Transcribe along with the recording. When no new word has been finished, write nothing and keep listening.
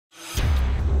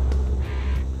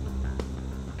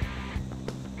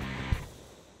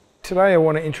Today I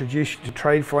want to introduce you to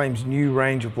Tradeflame's new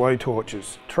range of blow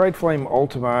torches. Tradeflame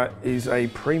Ultima is a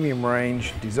premium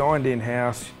range designed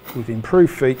in-house with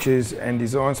improved features and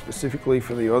designed specifically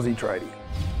for the Aussie tradie.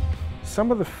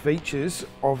 Some of the features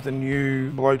of the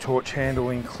new blowtorch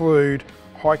handle include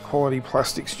high quality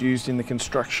plastics used in the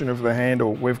construction of the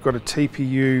handle. We've got a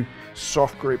TPU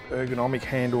soft grip ergonomic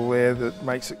handle there that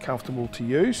makes it comfortable to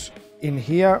use. In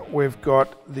here we've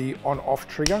got the on-off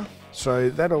trigger. So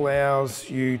that allows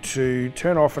you to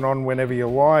turn off and on whenever you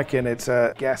like, and it's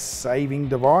a gas saving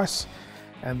device.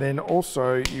 And then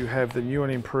also you have the new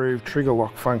and improved trigger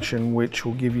lock function, which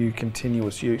will give you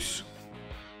continuous use.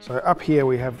 So up here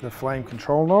we have the flame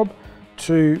control knob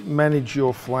to manage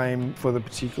your flame for the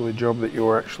particular job that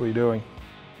you're actually doing.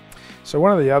 So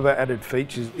one of the other added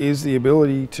features is the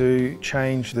ability to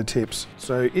change the tips.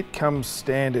 So it comes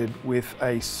standard with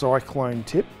a cyclone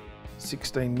tip,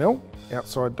 16mm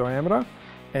outside diameter,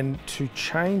 and to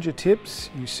change the tips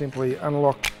you simply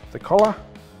unlock the collar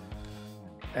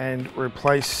and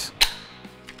replace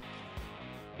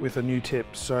with a new tip.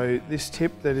 So this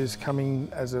tip that is coming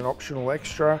as an optional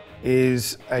extra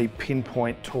is a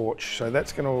pinpoint torch. So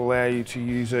that's going to allow you to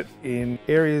use it in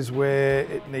areas where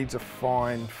it needs a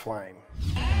fine flame.